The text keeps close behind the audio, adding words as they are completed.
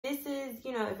is,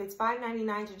 you know, if it's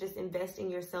 $5.99 to just invest in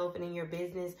yourself and in your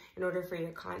business in order for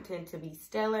your content to be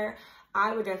stellar,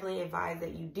 I would definitely advise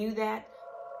that you do that.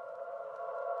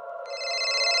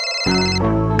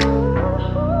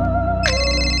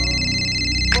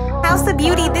 House of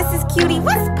Beauty, this is Cutie.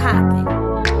 What's poppin'?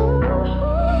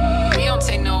 We don't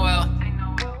take no L.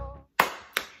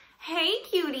 Hey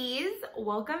cuties,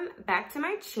 welcome back to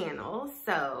my channel.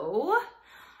 So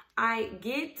I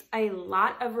get a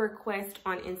lot of requests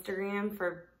on Instagram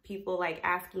for people like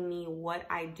asking me what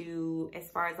I do as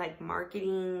far as like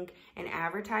marketing and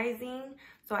advertising.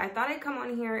 So I thought I'd come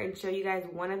on here and show you guys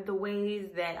one of the ways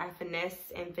that I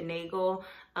finesse and finagle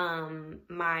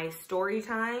my story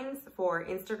times for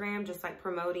Instagram, just like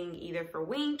promoting either for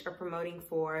Winked or promoting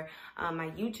for my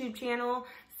YouTube channel.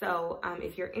 So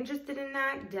if you're interested in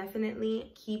that,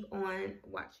 definitely keep on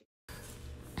watching.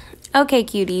 Okay,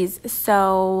 cuties,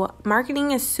 so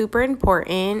marketing is super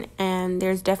important and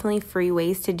there's definitely free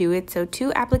ways to do it. So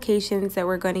 2 applications that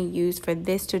we're going to use for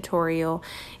this tutorial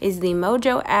is the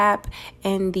Mojo app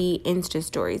and the Insta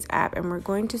Stories app. And we're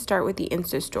going to start with the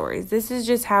Insta Stories. This is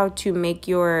just how to make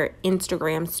your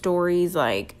Instagram stories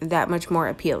like that much more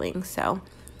appealing. So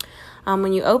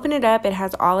when you open it up, it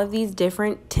has all of these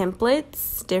different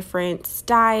templates, different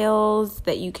styles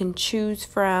that you can choose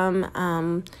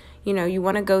from. You know, you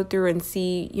want to go through and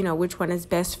see, you know, which one is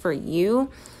best for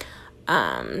you.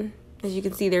 As you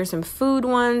can see, there's some food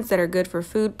ones that are good for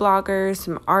food bloggers,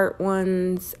 some art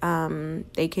ones.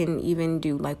 They can even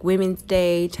do like Women's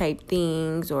Day type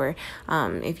things, or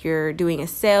if you're doing a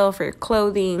sale for your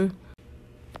clothing.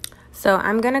 So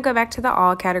I'm going to go back to the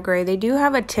all category. They do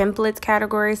have a templates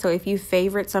category, so if you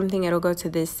favorite something, it'll go to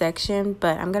this section.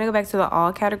 But I'm going to go back to the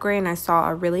all category, and I saw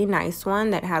a really nice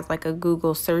one that has like a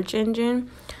Google search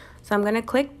engine. So I'm going to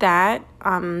click that.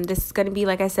 This is going to be,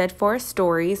 like I said, for a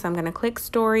story. So I'm going to click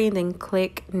story and then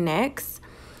click next.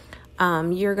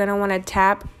 You're going to want to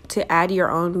tap to add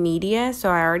your own media. So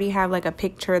I already have like a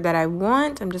picture that I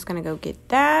want. I'm just going to go get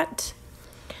that.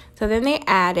 So then they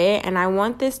add it, and I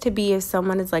want this to be if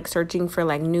someone is like searching for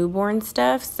like newborn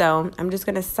stuff. So I'm just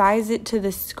going to size it to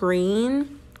the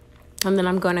screen, and then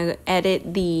I'm going to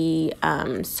edit the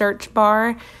search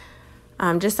bar.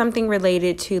 Just something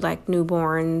related to like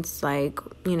newborns, like,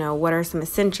 you know, what are some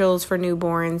essentials for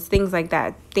newborns, things like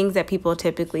that, things that people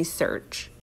typically search.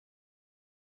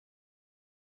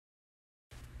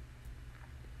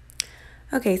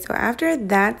 Okay, so after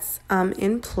that's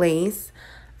in place,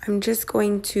 I'm just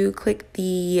going to click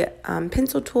the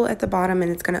pencil tool at the bottom,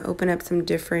 and it's going to open up some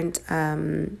different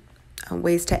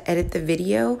ways to edit the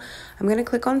video. I'm going to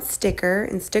click on sticker,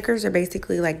 and stickers are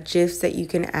basically like GIFs that you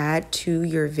can add to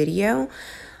your video.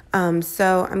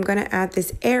 So I'm going to add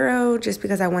this arrow just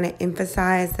because I want to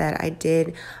emphasize that I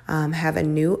did have a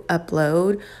new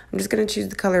upload. I'm just going to choose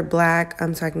the color black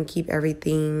so I can keep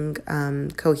everything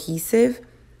cohesive.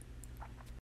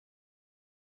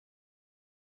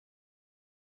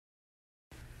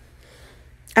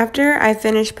 After I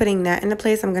finish putting that into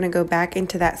place, I'm going to go back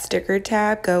into that sticker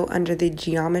tab, go under the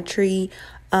geometry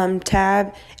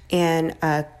tab,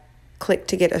 and click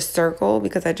to get a circle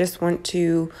because I just want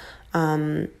to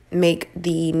make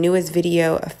the newest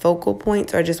video a focal point.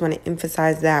 So I just want to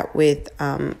emphasize that with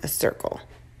a circle.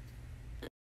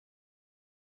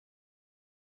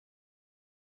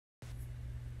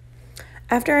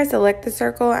 After I select the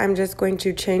circle, I'm just going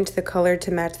to change the color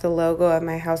to match the logo of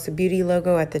my House of Beauty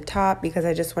logo at the top because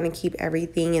I just want to keep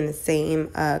everything in the same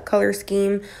color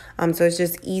scheme. So it's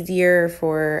just easier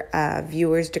for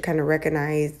viewers to kind of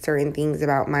recognize certain things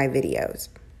about my videos.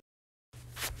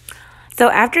 So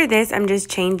after this, I'm just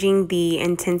changing the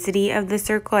intensity of the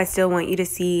circle. I still want you to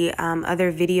see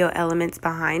other video elements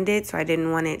behind it, so I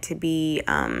didn't want it to be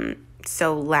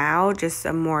so loud, just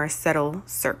a more subtle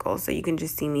circle. So you can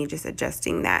just see me just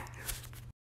adjusting that.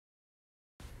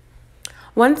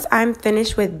 Once I'm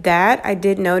finished with that, I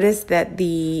did notice that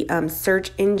the search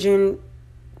engine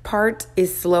part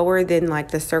is slower than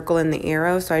like the circle and the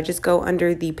arrow. So I just go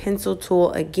under the pencil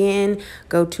tool again,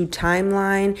 go to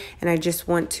timeline, and I just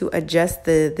want to adjust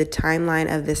the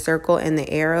timeline of the circle and the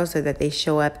arrow so that they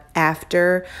show up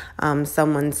after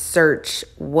someone's search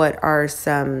what are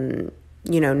some,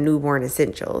 you know, newborn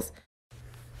essentials.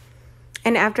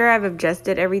 And after I've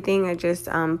adjusted everything, I just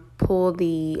pull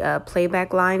the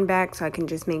playback line back so I can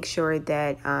just make sure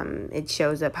that it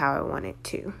shows up how I want it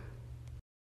to.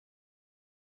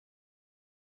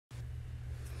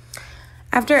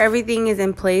 After everything is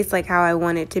in place like how I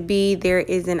want it to be, there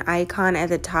is an icon at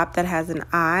the top that has an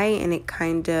eye, and it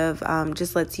kind of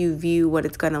just lets you view what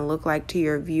it's going to look like to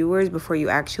your viewers before you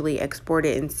actually export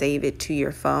it and save it to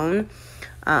your phone.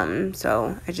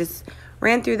 So I just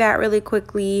ran through that really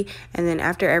quickly. And then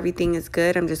after everything is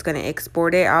good, I'm just going to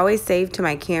export it. I always save to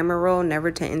my camera roll,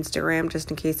 never to Instagram, just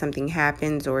in case something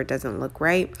happens or it doesn't look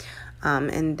right.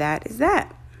 And that is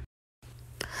that.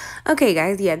 Okay,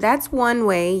 guys, yeah, that's one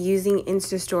way, using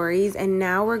Insta Stories. And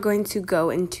now we're going to go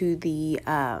into the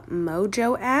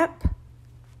Mojo app.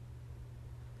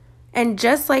 And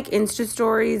just like Insta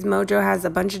Stories, Mojo has a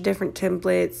bunch of different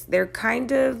templates. They're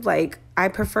kind of like, I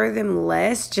prefer them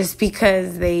less just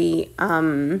because they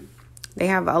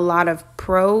have a lot of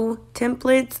pro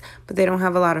templates, but they don't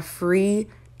have a lot of free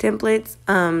templates.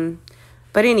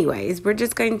 But anyways, we're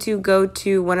just going to go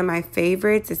to one of my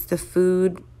favorites. It's the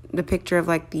food, the picture of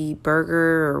like the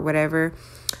burger or whatever.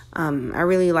 I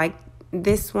really like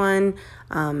this one.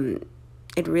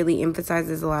 It really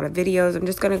emphasizes a lot of videos. I'm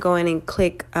just going to go in and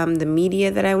click the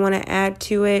media that I want to add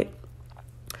to it.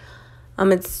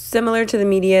 It's similar to the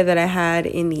media that I had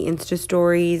in the Insta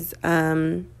Stories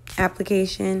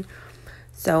application.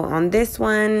 So on this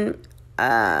one,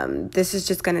 this is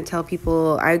just going to tell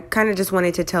people, I kind of just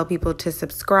wanted to tell people to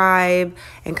subscribe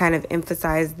and kind of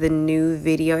emphasize the new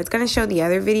video. It's going to show the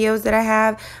other videos that I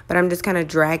have, but I'm just kind of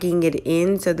dragging it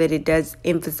in so that it does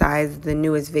emphasize the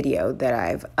newest video that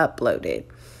I've uploaded.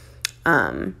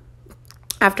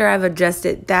 After I've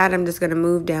adjusted that, I'm just going to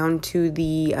move down to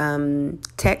the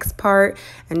text part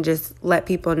and just let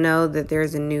people know that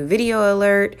there's a new video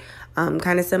alert.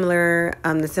 Kind of similar,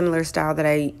 the similar style that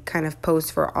I kind of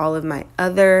post for all of my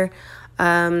other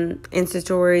Insta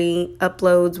Story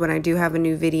uploads when I do have a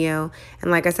new video.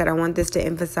 And like I said, I want this to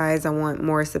emphasize, I want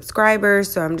more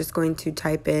subscribers. So I'm just going to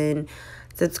type in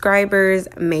subscribers,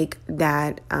 make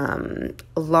that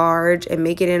large, and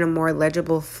make it in a more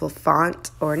legible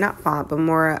font, or not font, but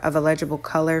more of a legible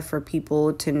color for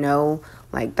people to know,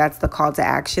 like, that's the call to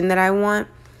action that I want.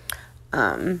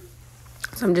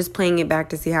 So I'm just playing it back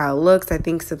to see how it looks. I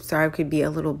think subscribe could be a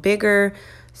little bigger.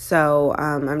 So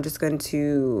I'm just going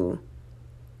to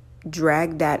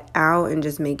drag that out and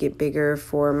just make it bigger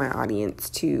for my audience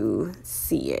to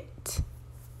see it.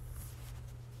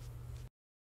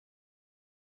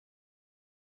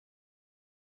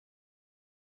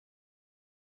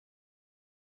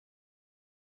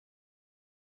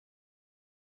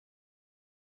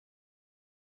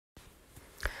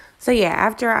 So yeah,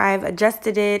 after I've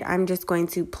adjusted it, I'm just going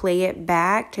to play it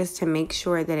back just to make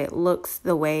sure that it looks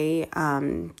the way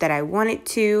that I want it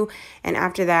to. And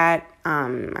after that,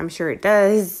 I'm sure it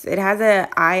does. It has a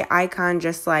eye icon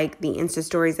just like the Insta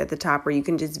Stories at the top where you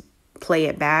can just play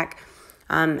it back.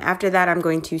 After that, I'm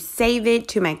going to save it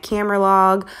to my camera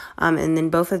log, and then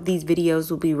both of these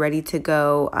videos will be ready to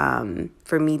go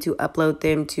for me to upload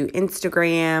them to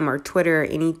Instagram or Twitter,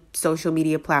 any social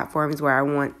media platforms where I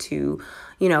want to,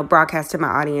 you know, broadcast to my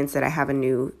audience that I have a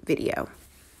new video.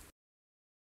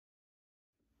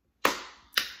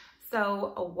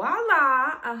 So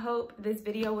voila, I hope this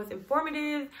video was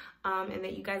informative and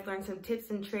that you guys learned some tips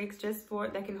and tricks just for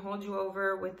that can hold you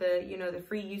over with the, you know, the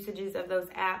free usages of those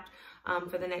apps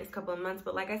for the next couple of months.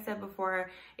 But like I said before,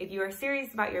 if you are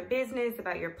serious about your business,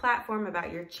 about your platform,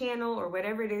 about your channel, or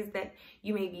whatever it is that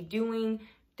you may be doing,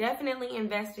 definitely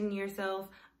invest in yourself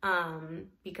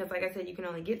because like I said, you can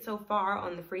only get so far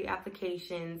on the free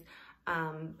applications.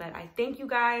 But I thank you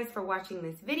guys for watching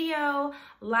this video.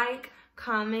 Like,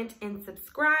 comment, and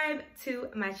subscribe to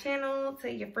my channel.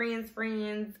 Tell your friends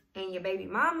and your baby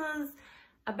mamas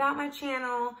about my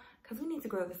channel because we need to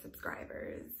grow the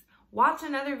subscribers. Watch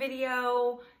another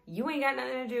video. You ain't got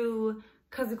nothing to do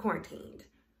because we're quarantined.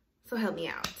 So help me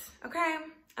out, okay?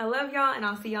 I love y'all, and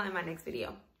I'll see y'all in my next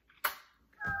video.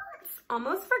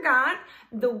 Almost forgot,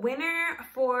 the winner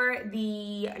for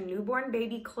the newborn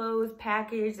baby clothes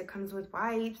package that comes with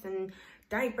wipes and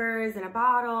diapers and a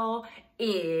bottle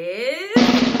is...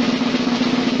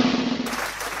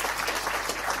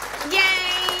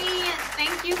 Yay!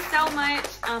 Thank you so much.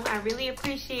 I really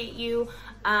appreciate you.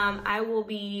 I will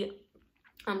be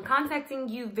contacting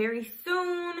you very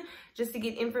soon just to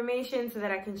get information so that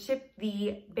I can ship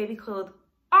the baby clothes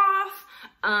off.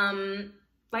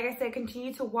 Like I said,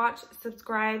 continue to watch,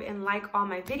 subscribe, and like all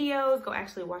my videos. Go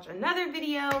actually watch another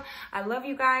video. I love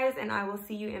you guys, and I will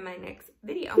see you in my next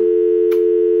video. We're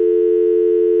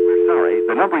sorry,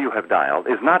 the number you have dialed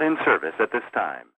is not in service at this time.